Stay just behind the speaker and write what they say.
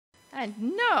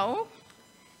And now,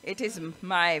 it is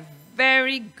my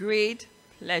very great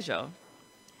pleasure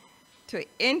to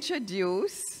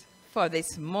introduce for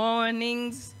this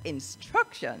morning's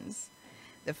instructions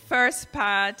the first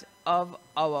part of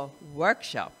our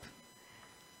workshop.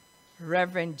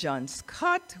 Rev John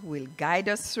Scott will guide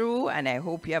us through, and I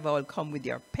hope you have all come with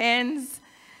your pens.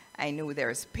 I know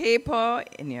there's paper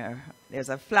there's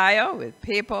a flyer with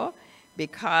paper,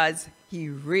 because he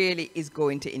really is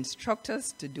going to instruct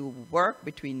us to do work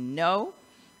between now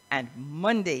and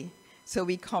Monday, so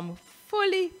we come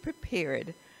fully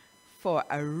prepared for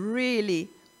a really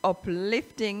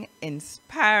uplifting,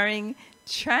 inspiring,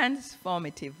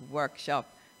 transformative workshop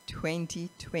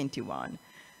 2021.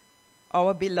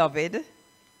 Our beloved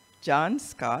John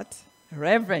Scott,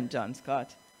 Reverend John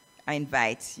Scott, I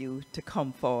invite you to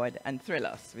come forward and thrill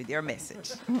us with your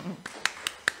message.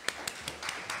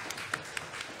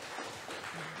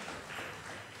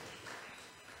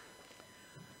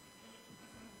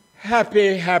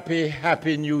 Happy, happy,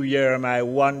 happy New Year, my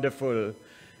wonderful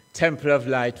Temple of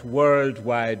Light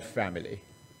worldwide family.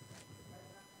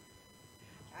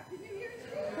 Happy New Year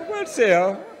to you. Well, see.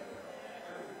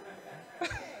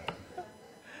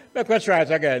 Let's try it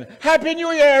again. Happy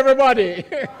New Year, everybody.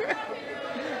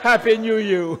 Happy New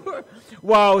You.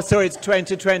 Wow, so it's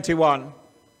 2021.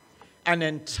 An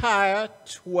entire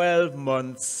 12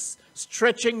 months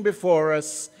stretching before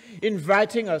us,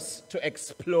 inviting us to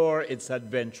explore its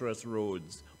adventurous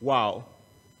roads. Wow.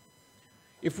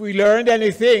 If we learned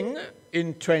anything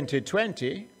in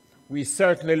 2020, we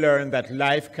certainly learned that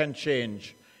life can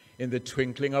change in the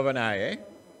twinkling of an eye. Eh?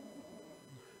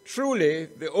 Truly,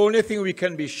 the only thing we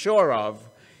can be sure of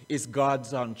is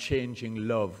God's unchanging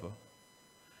love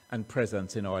and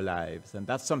presence in our lives. And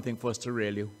that's something for us to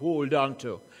really hold on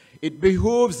to. It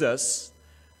behooves us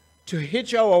to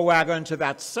hitch our wagon to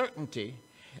that certainty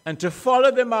and to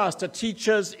follow the master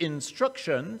teacher's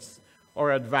instructions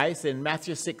or advice in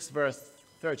Matthew 6, verse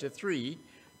 33,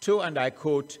 to, and I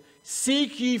quote,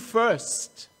 "Seek ye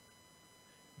first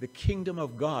the kingdom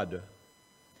of God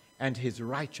and his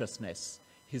righteousness,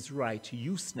 his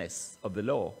righteousness of the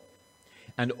law,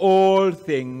 and all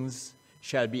things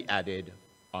shall be added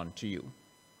unto you."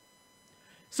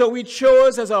 So we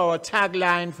chose as our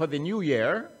tagline for the new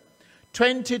year,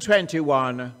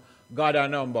 2021, God our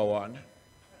number one.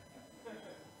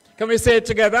 Can we say it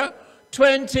together?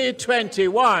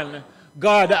 2021,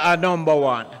 God our number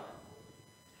one.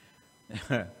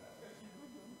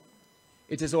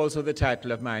 It is also the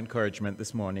title of my encouragement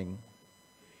this morning.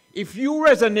 If you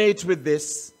resonate with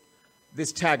this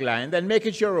tagline, then make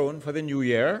it your own for the new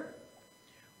year,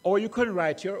 or you can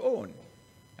write your own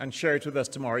and share it with us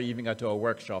tomorrow evening at our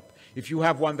workshop. If you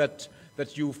have one that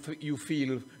you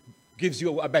feel gives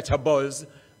you a better buzz,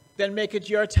 then make it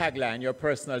your tagline, your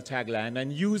personal tagline,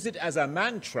 and use it as a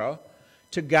mantra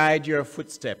to guide your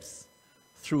footsteps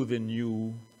through the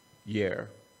new year.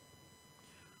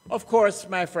 Of course,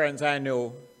 my friends, I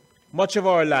know much of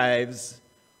our lives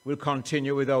will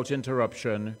continue without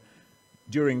interruption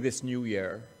during this new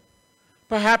year.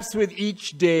 Perhaps with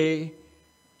each day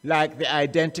like the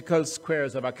identical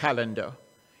squares of a calendar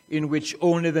in which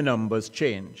only the numbers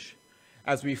change,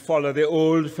 as we follow the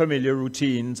old familiar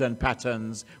routines and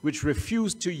patterns which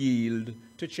refuse to yield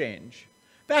to change.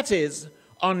 That is,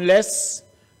 unless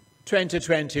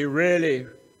 2020 really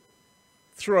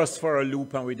threw us for a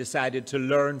loop and we decided to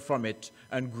learn from it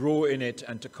and grow in it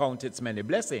and to count its many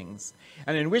blessings,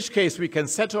 and in which case we can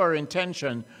set our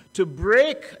intention to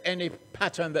break any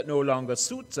pattern that no longer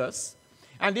suits us,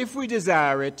 and if we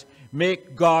desire it,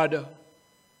 make God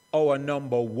our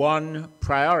number one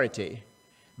priority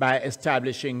by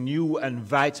establishing new and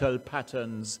vital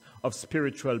patterns of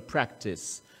spiritual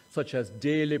practice, such as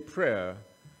daily prayer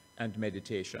and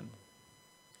meditation.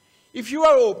 If you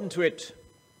are open to it,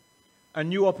 a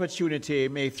new opportunity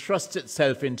may thrust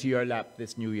itself into your lap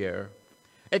this new year.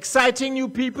 Exciting new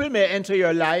people may enter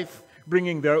your life,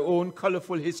 bringing their own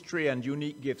colorful history and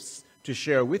unique gifts to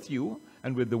share with you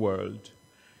and with the world.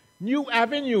 New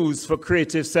avenues for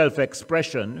creative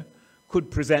self-expression could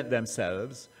present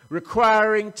themselves,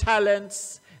 requiring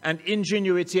talents and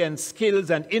ingenuity and skills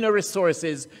and inner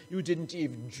resources you didn't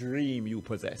even dream you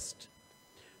possessed.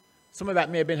 Some of that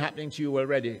may have been happening to you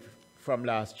already from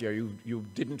last year. You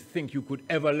didn't think you could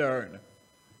ever learn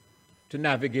to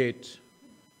navigate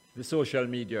the social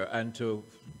media and to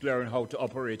learn how to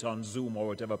operate on Zoom or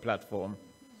whatever platform.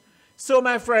 So,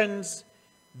 my friends,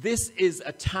 this is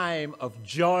a time of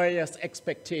joyous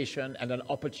expectation and an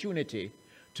opportunity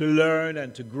to learn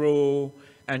and to grow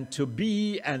and to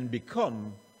be and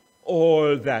become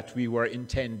all that we were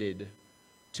intended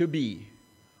to be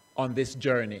on this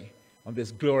journey on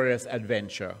this glorious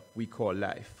adventure we call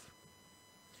life.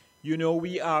 You know,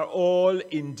 we are all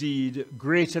indeed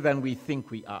greater than we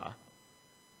think we are.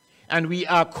 And we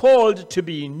are called to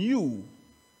be new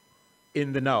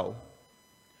in the now,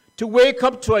 to wake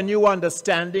up to a new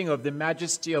understanding of the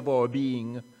majesty of our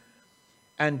being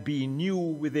and be new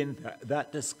within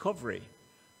that discovery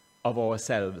of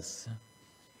ourselves.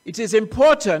 It is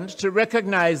important to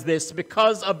recognize this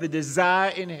because of the desire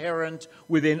inherent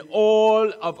within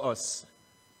all of us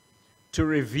to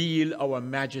reveal our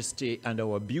majesty and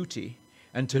our beauty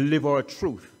and to live our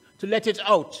truth, to let it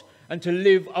out and to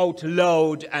live out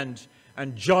loud and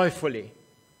joyfully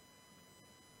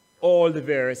all the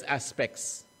various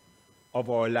aspects of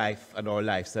our life and our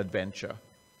life's adventure.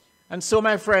 And so,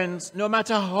 my friends, no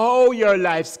matter how your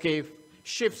lifescape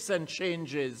shifts and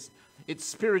changes, its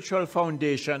spiritual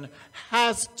foundation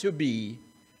has to be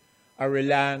a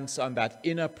reliance on that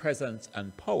inner presence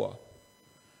and power,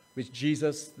 which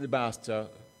Jesus the Master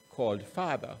called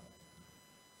Father,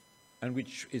 and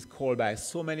which is called by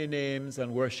so many names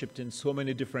and worshipped in so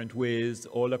many different ways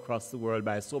all across the world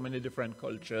by so many different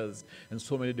cultures and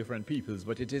so many different peoples,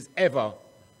 but it is ever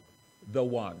the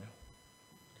one.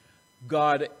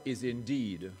 God is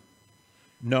indeed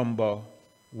number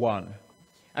one.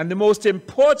 And the most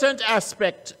important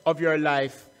aspect of your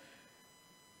life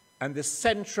and the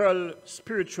central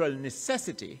spiritual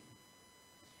necessity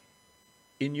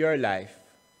in your life,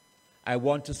 I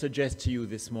want to suggest to you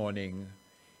this morning,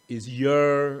 is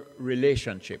your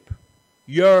relationship,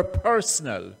 your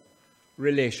personal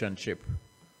relationship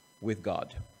with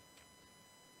God.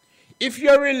 If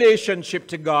your relationship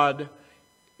to God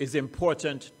is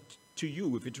important to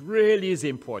you, if it really is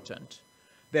important,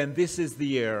 then this is the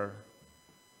year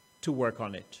to work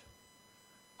on it.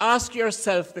 Ask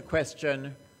yourself the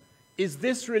question, is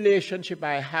this relationship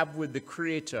I have with the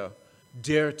Creator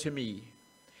dear to me?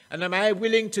 And am I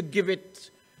willing to give it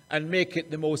and make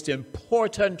it the most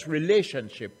important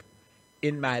relationship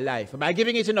in my life? Am I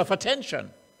giving it enough attention?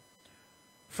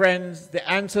 Friends, the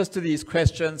answers to these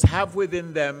questions have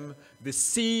within them the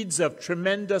seeds of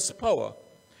tremendous power,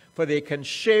 for they can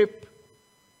shape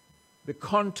the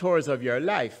contours of your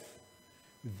life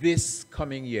this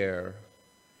coming year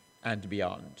and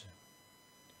beyond.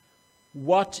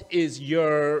 What is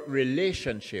your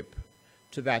relationship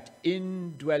to that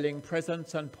indwelling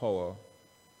presence and power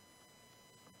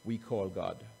we call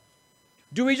God?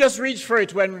 Do we just reach for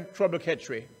it when trouble catch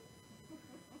we?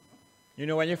 You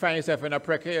know, when you find yourself in a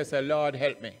prekka, you say, Lord,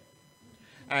 help me.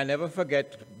 I never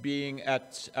forget being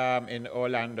in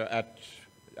Orlando at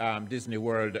Disney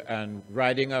World and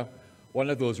riding one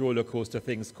of those roller coaster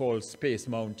things called Space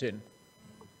Mountain.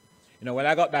 You know, when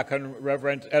I got back and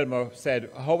Reverend Elmer said,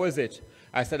 how was it?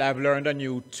 I said, I've learned a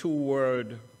new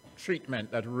 2-word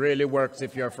treatment that really works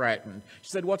if you're frightened. She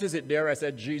said, what is it, dear? I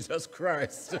said, Jesus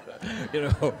Christ. You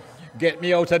know, get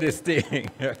me out of this thing.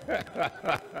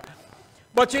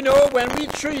 But you know, when we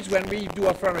do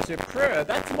affirmative prayer,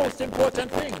 that's the most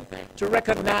important thing, to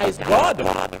recognize God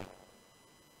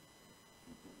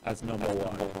as number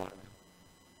one.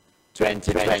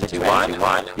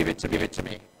 2021, give it to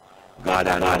me. God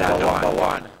and number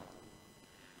one.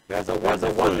 There's a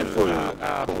wonderful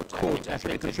quote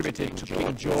attributed to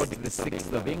King George VI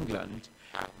of England,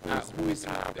 who is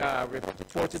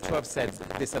reported to have said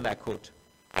this, and I quote,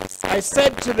 I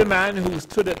said to the man who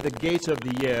stood at the gate of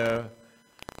the year,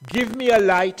 give me a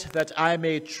light that I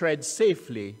may tread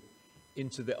safely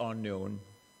into the unknown.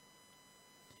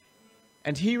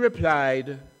 And he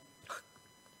replied,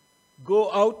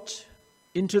 go out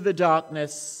into the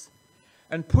darkness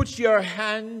and put your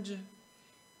hand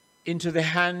into the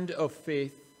hand of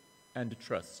faith and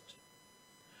trust.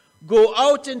 Go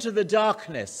out into the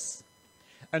darkness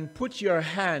and put your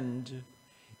hand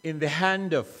in the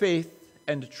hand of faith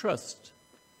and trust.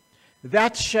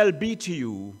 That shall be to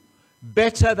you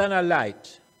better than a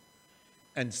light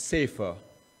and safer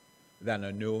than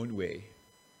a known way.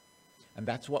 And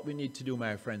that's what we need to do,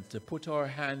 my friends, to put our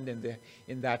hand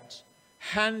in that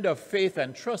hand of faith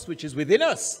and trust which is within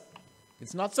us.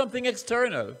 It's not something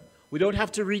external. We don't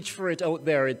have to reach for it out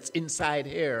there. It's inside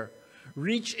here.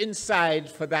 Reach inside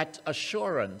for that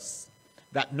assurance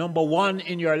that number one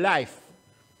in your life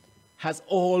has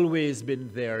always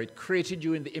been there. It created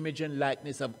you in the image and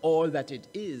likeness of all that it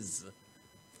is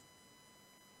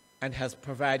and has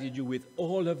provided you with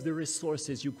all of the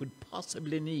resources you could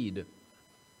possibly need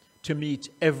to meet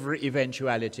every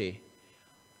eventuality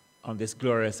on this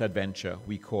glorious adventure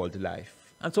we called life.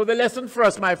 And so the lesson for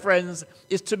us, my friends,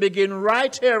 is to begin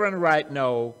right here and right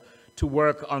now to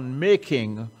work on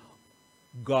making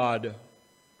God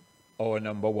our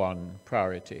number one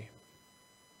priority.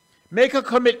 Make a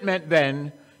commitment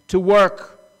then to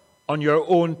work on your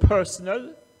own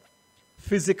personal,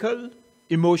 physical,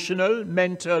 emotional,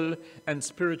 mental, and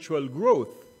spiritual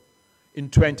growth in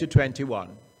 2021,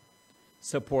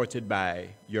 supported by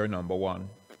your number one.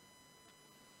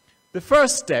 The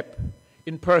first step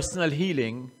in personal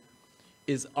healing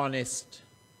is honest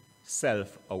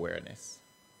self-awareness.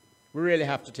 We really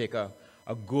have to take a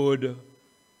good,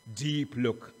 deep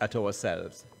look at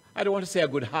ourselves. I don't want to say a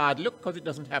good hard look, because it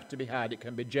doesn't have to be hard. It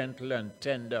can be gentle and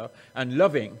tender and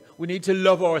loving. We need to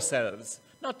love ourselves,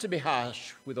 not to be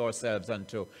harsh with ourselves and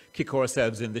to kick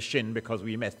ourselves in the shin because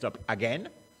we messed up again,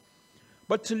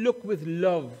 but to look with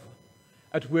love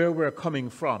at where we're coming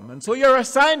from. And so your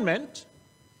assignment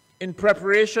in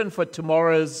preparation for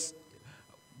tomorrow's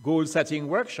goal-setting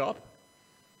workshop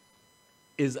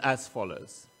is as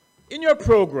follows. In your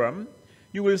program,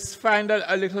 you will find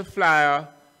a little flyer,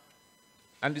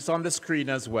 and it's on the screen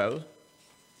as well,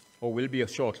 or will be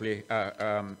shortly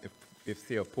if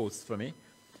Theo posts for me.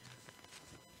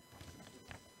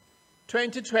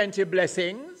 2020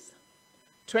 blessings,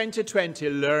 2020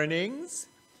 learnings,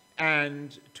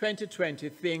 and 2020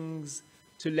 things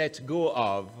to let go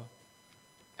of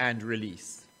and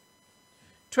release.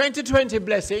 2020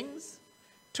 blessings,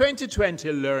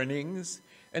 2020 learnings,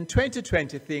 and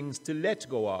 2020 things to let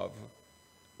go of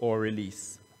or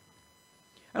release.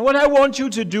 And what I want you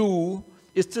to do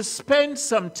is to spend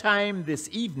some time this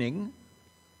evening,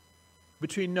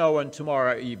 between now and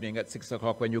tomorrow evening at 6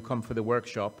 o'clock when you come for the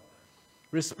workshop,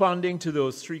 responding to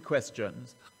those three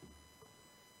questions.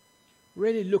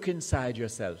 Really look inside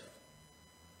yourself.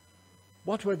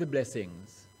 What were the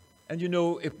blessings? And you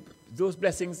know, if those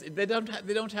blessings, they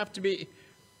don't have to be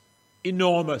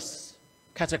enormous,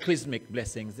 cataclysmic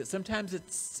blessings. Sometimes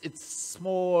it's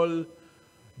small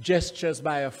gestures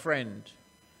by a friend.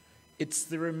 It's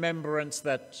the remembrance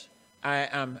that I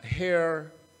am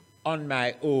here on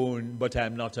my own, but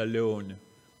I'm not alone.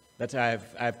 That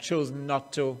I've chosen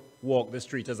not to walk the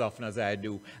street as often as I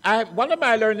do. One of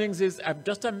my learnings is I'm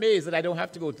just amazed that I don't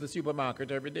have to go to the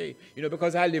supermarket every day, you know,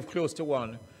 because I live close to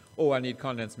one. Oh, I need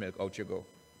condensed milk. Out you go.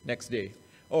 Next day.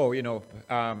 Oh, you know,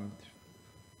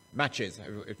 matches.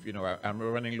 You know, I'm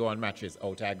running low on matches.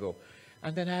 Out I go.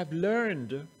 And then I've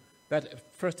learned that,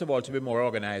 first of all, to be more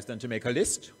organized and to make a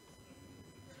list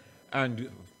and,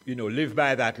 you know, live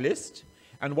by that list.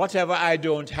 And whatever I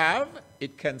don't have,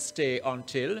 it can stay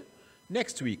until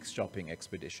next week's shopping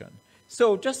expedition.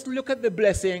 So just look at the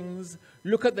blessings,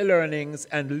 look at the learnings,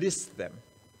 and list them.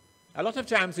 A lot of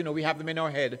times, you know, we have them in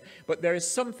our head, but there is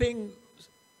something,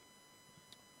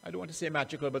 I don't want to say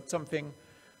magical, but something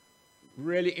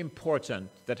really important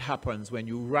that happens when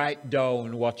you write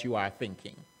down what you are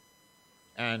thinking.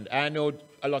 And I know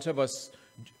a lot of us,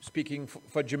 speaking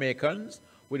for Jamaicans,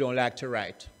 we don't like to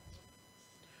write.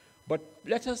 But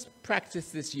let us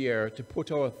practice this year to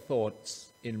put our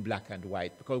thoughts in black and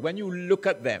white, because when you look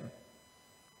at them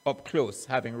up close,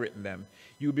 having written them,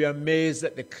 you'll be amazed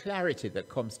at the clarity that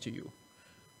comes to you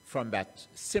from that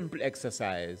simple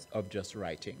exercise of just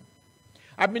writing.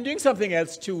 I've been doing something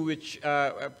else too, which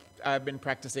I've been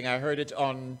practicing. I heard it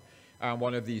on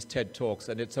one of these TED Talks,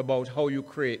 and it's about how you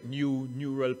create new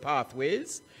neural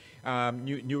pathways,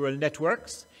 neural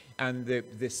networks, and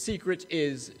the secret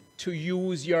is to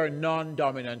use your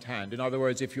non-dominant hand. In other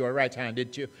words, if you're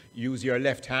right-handed, to use your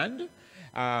left hand.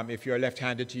 If you're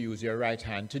left-handed, to use your right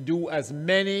hand, to do as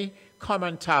many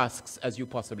common tasks as you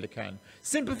possibly can.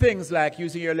 Simple things like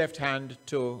using your left hand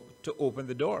to open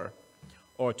the door,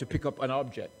 or to pick up an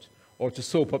object, or to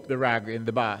soap up the rag in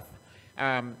the bath.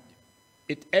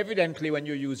 It evidently, when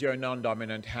you use your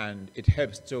non-dominant hand, it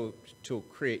helps to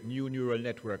create new neural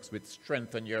networks which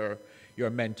strengthen your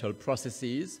mental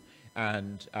processes,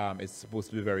 and it's supposed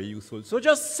to be very useful. So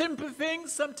just simple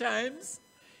things sometimes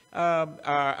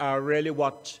are really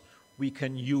what we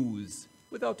can use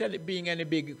without being any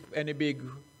big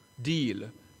deal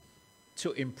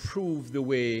to improve the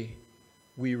way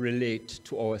we relate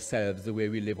to ourselves, the way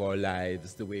we live our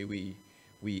lives, the way we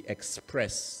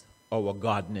express our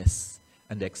godness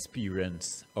and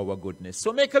experience our goodness.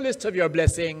 So make a list of your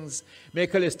blessings,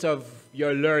 make a list of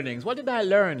your learnings. What did I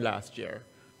learn last year?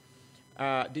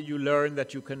 Did you learn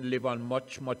that you can live on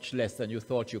much, much less than you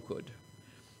thought you could?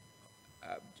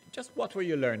 Just what were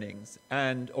your learnings,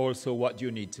 and also what do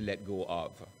you need to let go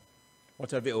of?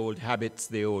 What are the old habits,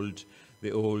 the old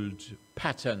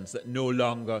patterns that no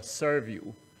longer serve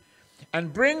you?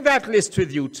 And bring that list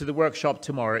with you to the workshop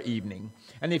tomorrow evening.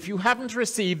 And if you haven't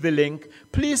received the link,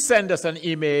 please send us an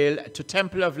email to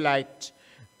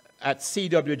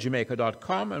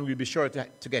templeoflight@cwjamaica.com, and we'll be sure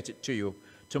to get it to you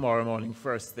tomorrow morning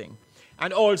first thing.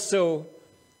 And also,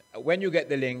 when you get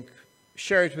the link,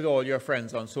 share it with all your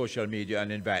friends on social media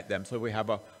and invite them so we have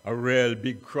a real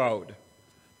big crowd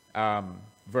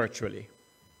virtually.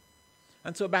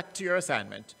 And so back to your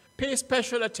assignment. Pay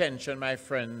special attention, my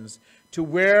friends, to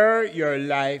where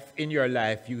in your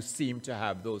life you seem to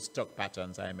have those stuck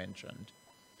patterns I mentioned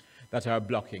that are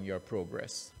blocking your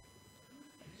progress.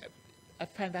 I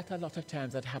find that a lot of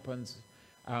times that happens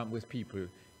with people.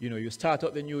 You know, you start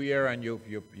out the new year and you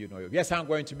know, yes, I'm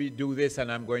going to do this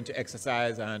and I'm going to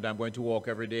exercise and I'm going to walk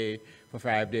every day for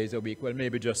 5 days a week. Well,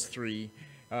 maybe just 3.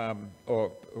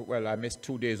 Well, I missed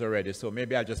 2 days already, so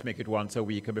maybe I'll just make it once a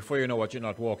week. And before you know what, you're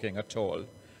not walking at all.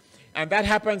 And that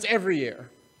happens every year.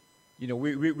 You know,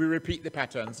 we repeat the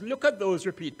patterns. Look at those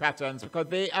repeat patterns because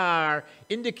they are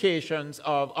indications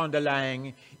of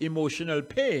underlying emotional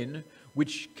pain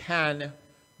which can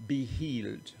be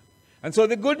healed. And so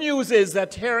the good news is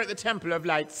that here at the Temple of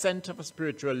Light Center for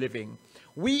Spiritual Living,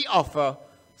 we offer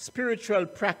spiritual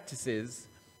practices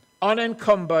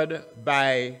unencumbered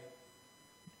by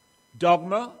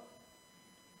dogma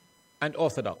and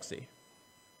orthodoxy,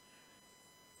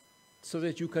 so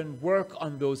that you can work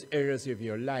on those areas of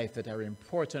your life that are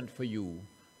important for you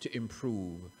to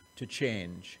improve, to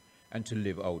change, and to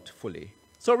live out fully.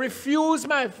 So refuse,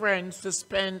 my friends, to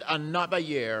spend another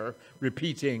year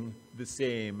repeating the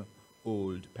same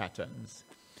old patterns.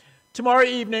 Tomorrow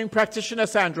evening, practitioner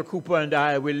Sandra Cooper and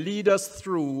I will lead us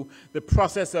through the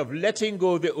process of letting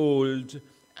go the old,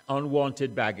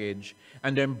 unwanted baggage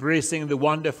and embracing the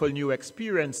wonderful new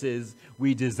experiences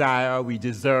we desire, we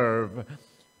deserve,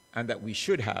 and that we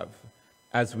should have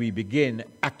as we begin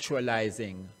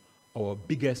actualizing our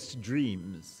biggest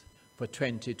dreams for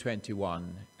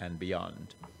 2021 and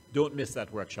beyond. Don't miss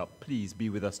that workshop. Please be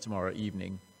with us tomorrow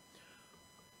evening.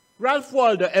 Ralph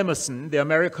Waldo Emerson, the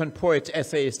American poet,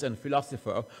 essayist, and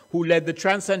philosopher who led the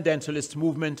transcendentalist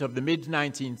movement of the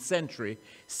mid-19th century,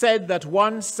 said that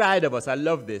one side of us, I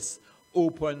love this,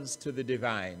 opens to the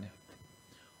divine.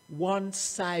 One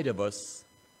side of us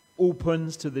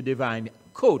opens to the divine.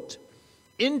 Quote,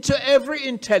 "Into every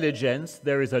intelligence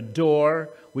there is a door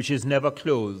which is never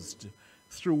closed,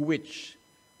 through which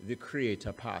the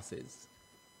Creator passes."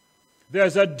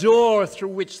 There's a door through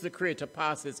which the Creator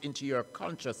passes into your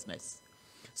consciousness.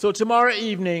 So tomorrow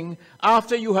evening,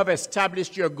 after you have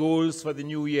established your goals for the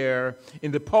new year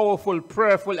in the powerful,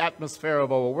 prayerful atmosphere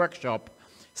of our workshop,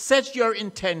 set your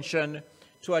intention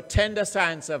to attend a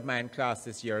Science of Mind class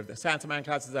this year. The Science of Mind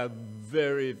classes are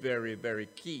very, very, very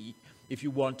key if you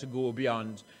want to go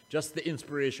beyond just the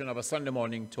inspiration of a Sunday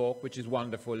morning talk, which is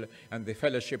wonderful, and the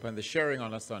fellowship and the sharing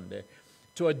on a Sunday,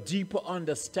 to a deeper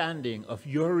understanding of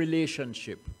your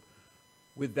relationship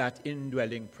with that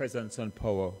indwelling presence and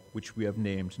power, which we have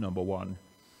named number 1.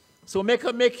 So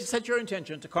set your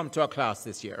intention to come to a class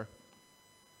this year.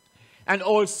 And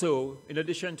also, in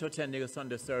addition to attending a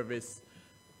Sunday service,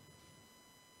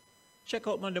 check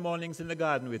out Monday mornings in the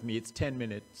garden with me. It's 10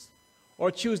 minutes. Or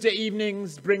Tuesday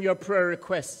evenings, bring your prayer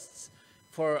requests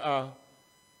for a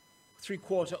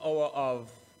 3/4 hour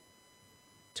of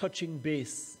touching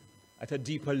base at a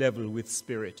deeper level with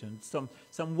Spirit. And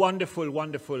some wonderful,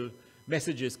 wonderful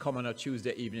messages come on a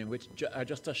Tuesday evening, which are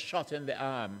just a shot in the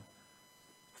arm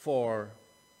for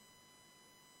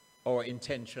our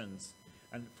intentions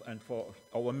and for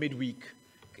our midweek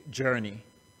journey.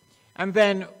 And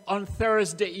then on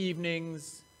Thursday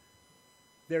evenings,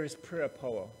 there is prayer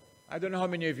power. I don't know how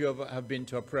many of you have been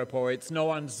to a prayer power. It's now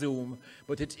on Zoom,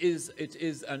 but it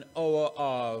is an hour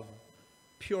of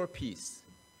pure peace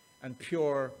and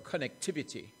pure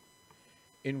connectivity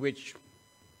in which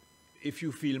if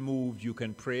you feel moved, you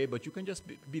can pray, but you can just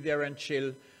be there and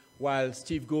chill while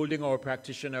Steve Golding, our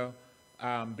practitioner,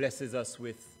 blesses us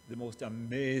with the most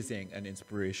amazing and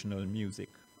inspirational music.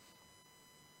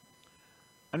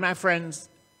 And my friends,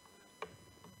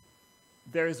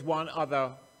 there is one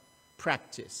other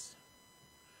practice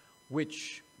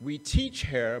which we teach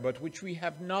here, but which we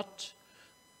have not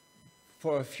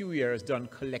for a few years done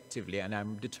collectively, and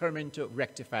I'm determined to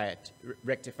rectify it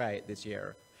this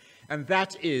year. And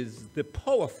that is the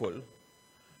powerful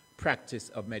practice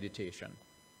of meditation.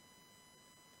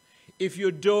 If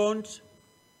you don't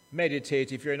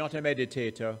meditate, if you're not a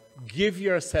meditator, give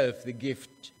yourself the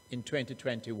gift in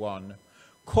 2021.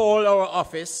 Call our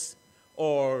office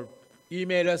or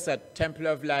email us at Temple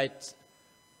of Light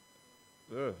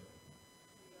at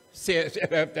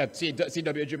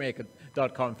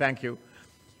cwjamaica.com. Thank you.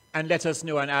 And let us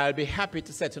know, and I'll be happy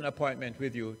to set an appointment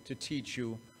with you to teach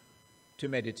you to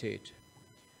meditate.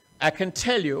 I can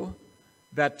tell you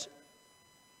that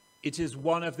it is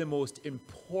one of the most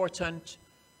important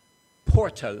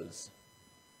portals.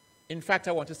 In fact,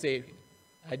 I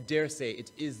dare say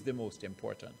it is the most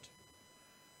important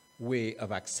way of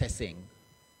accessing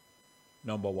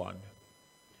number one.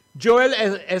 Joel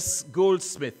S.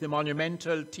 Goldsmith, the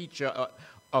monumental teacher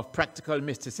of practical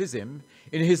mysticism,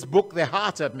 in his book, The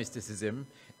Heart of Mysticism,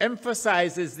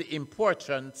 emphasizes the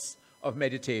importance of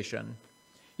meditation.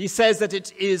 He says that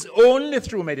it is only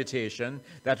through meditation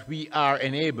that we are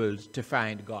enabled to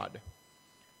find God.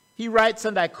 He writes,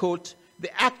 and I quote,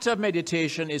 "The act of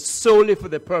meditation is solely for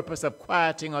the purpose of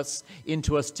quieting us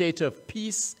into a state of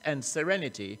peace and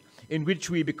serenity in which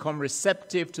we become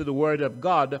receptive to the Word of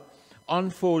God,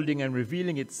 unfolding and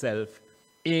revealing itself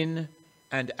in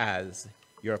and as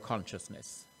your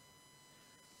consciousness."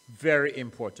 Very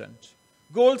important.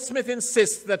 Goldsmith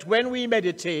insists that when we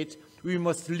meditate, we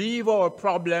must leave our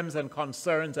problems and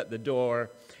concerns at the door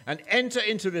and enter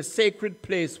into the sacred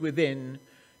place within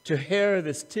to hear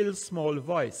the still small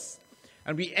voice.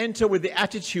 And we enter with the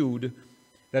attitude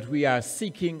that we are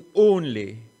seeking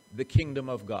only the kingdom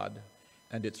of God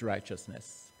and its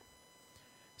righteousness.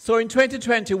 So in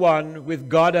 2021, with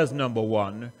God as number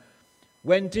one,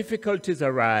 when difficulties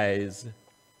arise,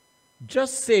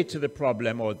 just say to the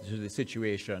problem or to the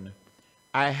situation,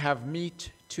 "I have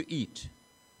meat to eat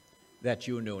that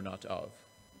you know not of."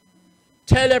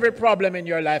 Tell every problem in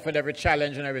your life and every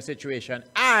challenge and every situation,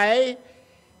 "I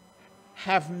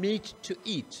have meat to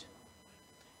eat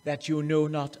that you know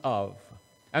not of."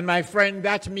 And my friend,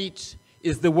 that meat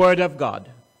is the Word of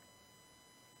God,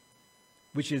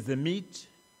 which is the meat,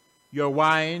 your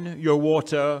wine, your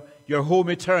water, your home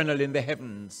eternal in the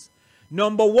heavens.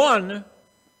 Number one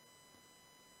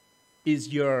is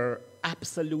your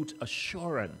absolute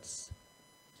assurance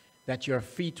that your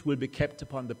feet will be kept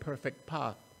upon the perfect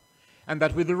path, and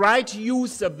that with the right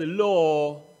use of the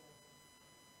law,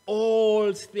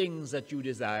 all things that you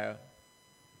desire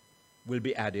will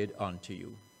be added unto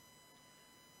you.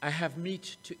 I have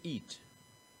meat to eat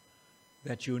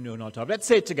that you know not of. Let's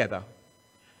say it together.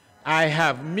 I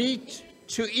have meat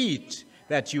to eat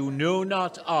that you know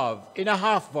not of. In a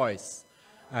half voice.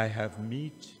 I have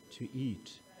meat to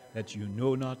eat that you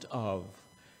know not of.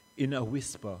 In a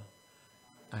whisper.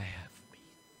 I have meat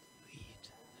to eat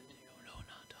that you know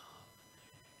not of.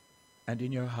 And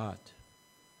in your heart,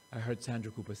 I heard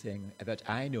Sandra Cooper saying that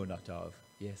I know not of.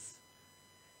 Yes,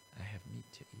 I have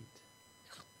meat to eat.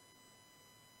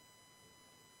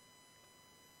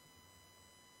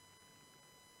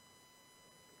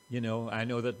 You know, I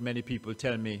know that many people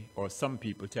tell me, or some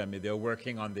people tell me, they're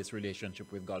working on this relationship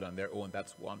with God on their own.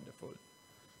 That's wonderful.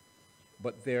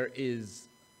 But there is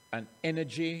an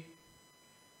energy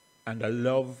and a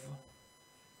love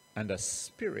and a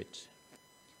spirit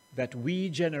that we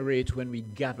generate when we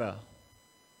gather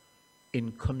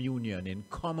in communion, in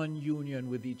common union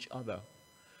with each other,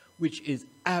 which is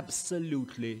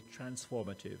absolutely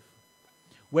transformative.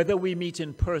 Whether we meet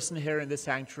in person here in the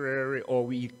sanctuary or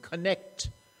we connect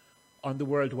on the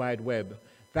World Wide Web,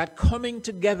 that coming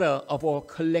together of our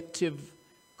collective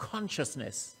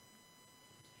consciousness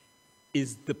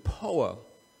is the power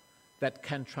that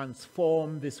can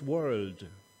transform this world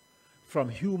from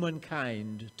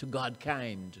humankind to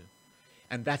Godkind.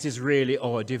 And that is really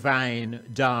our divine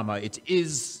Dharma. It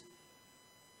is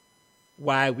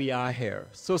why we are here.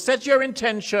 So set your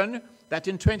intention that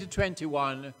in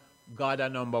 2021, God are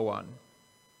number one.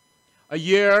 A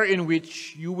year in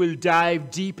which you will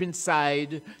dive deep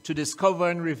inside to discover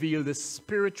and reveal the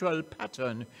spiritual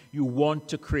pattern you want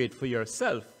to create for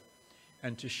yourself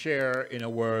and to share in a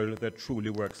world that truly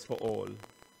works for all.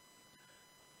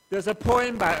 There's a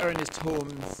poem by Ernest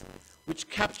Holmes which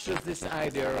captures this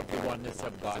idea of the oneness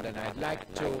of God, and I'd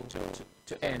like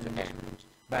to end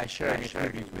by sharing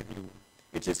it with you.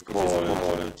 It is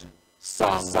called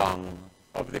Song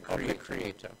of the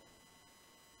Creator.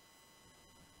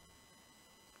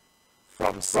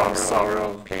 From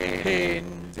sorrow,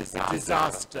 pain,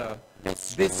 disaster,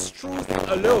 this truth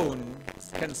alone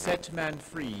can set man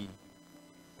free.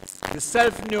 The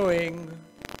self-knowing,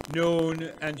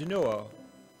 known, and knower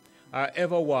are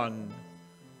ever one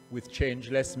with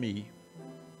changeless me.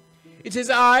 It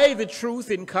is I, the truth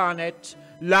incarnate,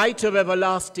 light of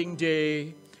everlasting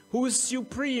day, who is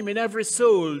supreme in every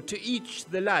soul, to each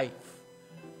the life,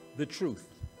 the truth,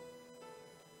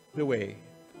 the way.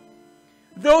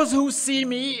 Those who see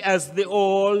me as the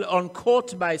all,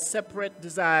 uncaught by separate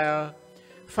desire,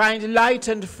 find light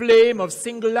and flame of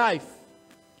single life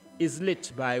is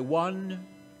lit by one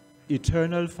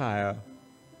eternal fire.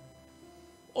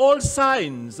 All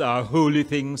signs are holy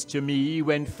things to me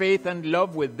when faith and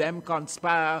love with them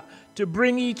conspire to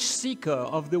bring each seeker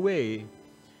of the way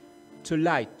to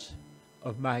light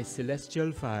of my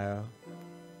celestial fire.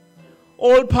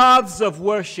 All paths of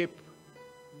worship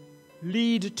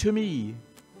lead to me,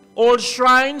 All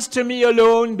shrines to me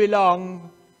alone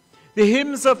belong. The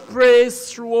hymns of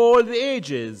praise through all the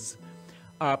ages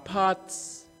are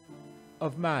parts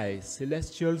of my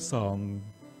celestial song.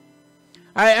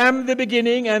 I am the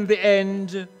beginning and the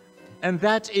end, and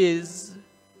that is,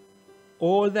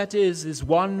 all that is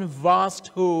one vast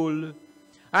whole.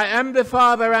 I am the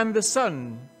Father and the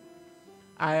Son.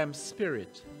 I am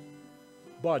spirit,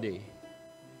 body,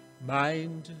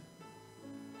 mind,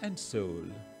 and soul.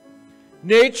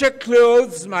 Nature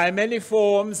clothes my many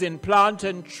forms in plant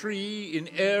and tree, in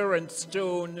air and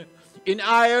stone, in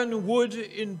iron, wood,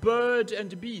 in bird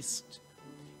and beast,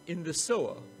 in the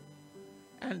sower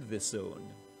and the sown.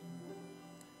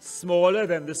 Smaller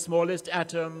than the smallest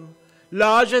atom,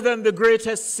 larger than the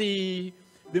greatest sea,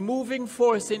 the moving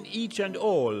force in each and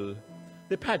all,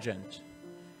 the pageant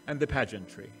and the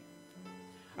pageantry.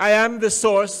 I am the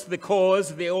source, the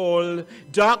cause, the all,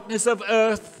 darkness of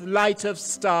earth, light of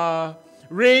star,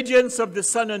 radiance of the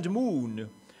sun and moon.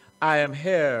 I am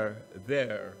here,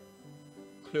 there,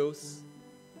 close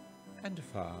and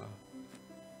far.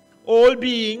 All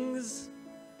beings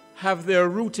have their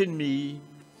root in me,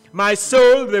 my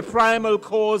soul the primal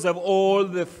cause of all,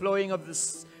 the flowing of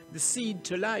the seed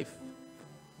to life,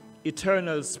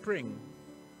 eternal spring,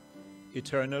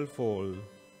 eternal fall.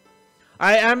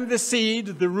 I am the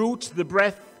seed, the root, the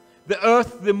breath, the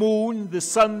earth, the moon, the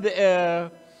sun, the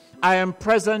air. I am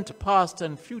present, past,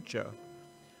 and future.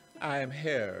 I am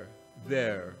here,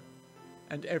 there,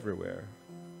 and everywhere.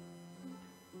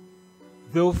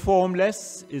 Though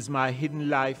formless is my hidden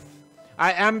life,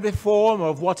 I am the form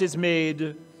of what is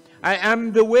made. I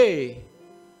am the way,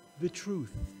 the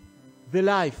truth, the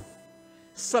life,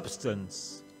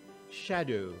 substance,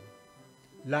 shadow,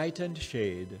 light and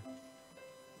shade.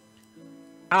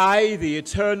 I, the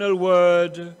eternal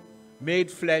Word,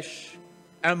 made flesh,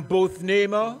 am both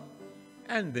namer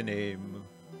and the name,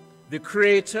 the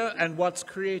creator and what's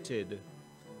created,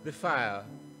 the fire,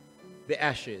 the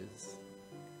ashes,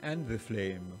 and the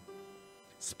flame.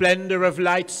 Splendor of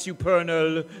light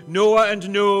supernal, knower and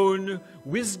known,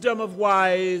 wisdom of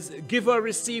wise, giver,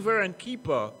 receiver, and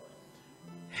keeper,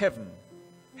 heaven,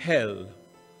 hell,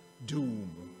 doom,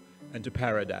 and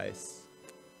paradise.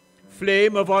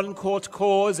 Flame of uncaught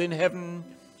cause in heaven,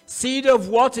 seed of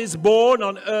what is born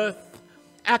on earth,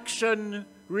 action,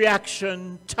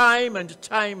 reaction, time and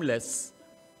timeless,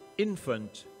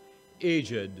 infant,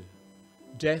 aged,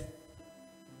 death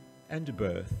and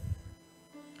birth.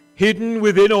 Hidden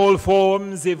within all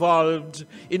forms, evolved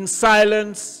in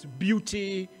silence,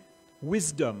 beauty,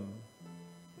 wisdom,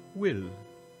 will,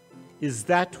 is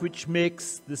that which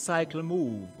makes the cycle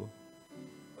move,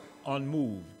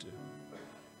 unmoved,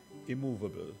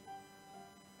 immovable,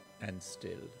 and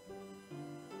still.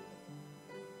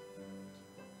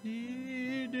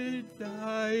 Needed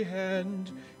thy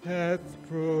hand hath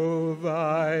provided.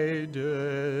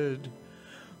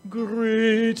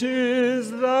 Great is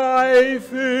thy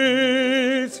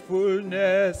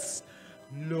faithfulness,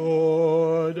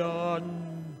 Lord,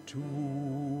 unto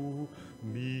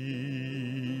me.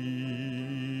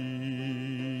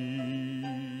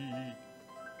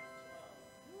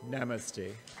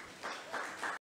 Namaste.